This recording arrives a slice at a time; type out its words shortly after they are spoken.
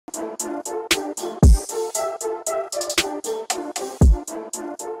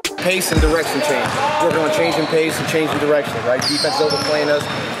pace and direction change. Working on changing pace and changing direction, right? Defense is overplaying us,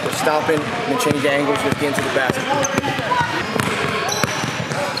 we're stopping, and then change angles, just get into the basket.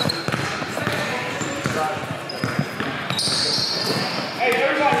 Hey,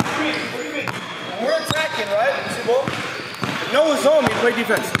 everybody, what do you mean? When we're attacking, right? See, ball? No one's on me to play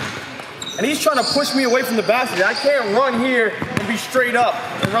defense. And he's trying to push me away from the basket. I can't run here and be straight up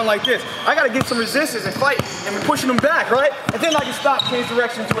and run like this. I gotta get some resistance and fight and be pushing him back, right? And then I can stop, change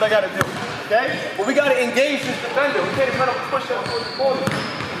direction to what I gotta do, okay? But we gotta engage this defender. We can't kind of push him towards the corner,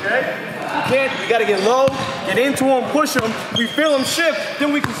 okay? We gotta get low, get into him, push him. We feel him shift,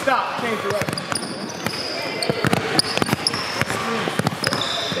 then we can stop, change direction.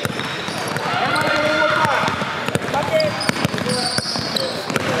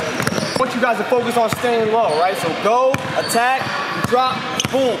 I want you guys to focus on staying low, right? So go, attack, drop,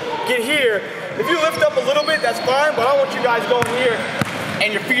 boom, get here. If you lift up a little bit, that's fine, but I want you guys going here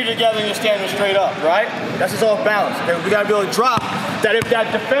and your feet are together and you're standing straight up, right? That's just off balance. Okay? We gotta be able to drop that if that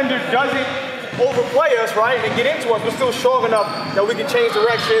defender doesn't overplay us, right, and get into us, we're still strong enough that we can change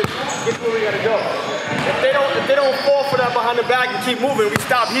direction, get to where we gotta go. If they don't fall for that behind the back and keep moving, we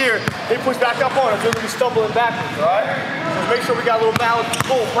stop here, they push back up on us, we're gonna be stumbling backwards, all right? So make sure we got a little balance,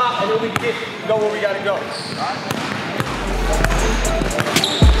 boom, pop, and then we can go where we gotta go, all right?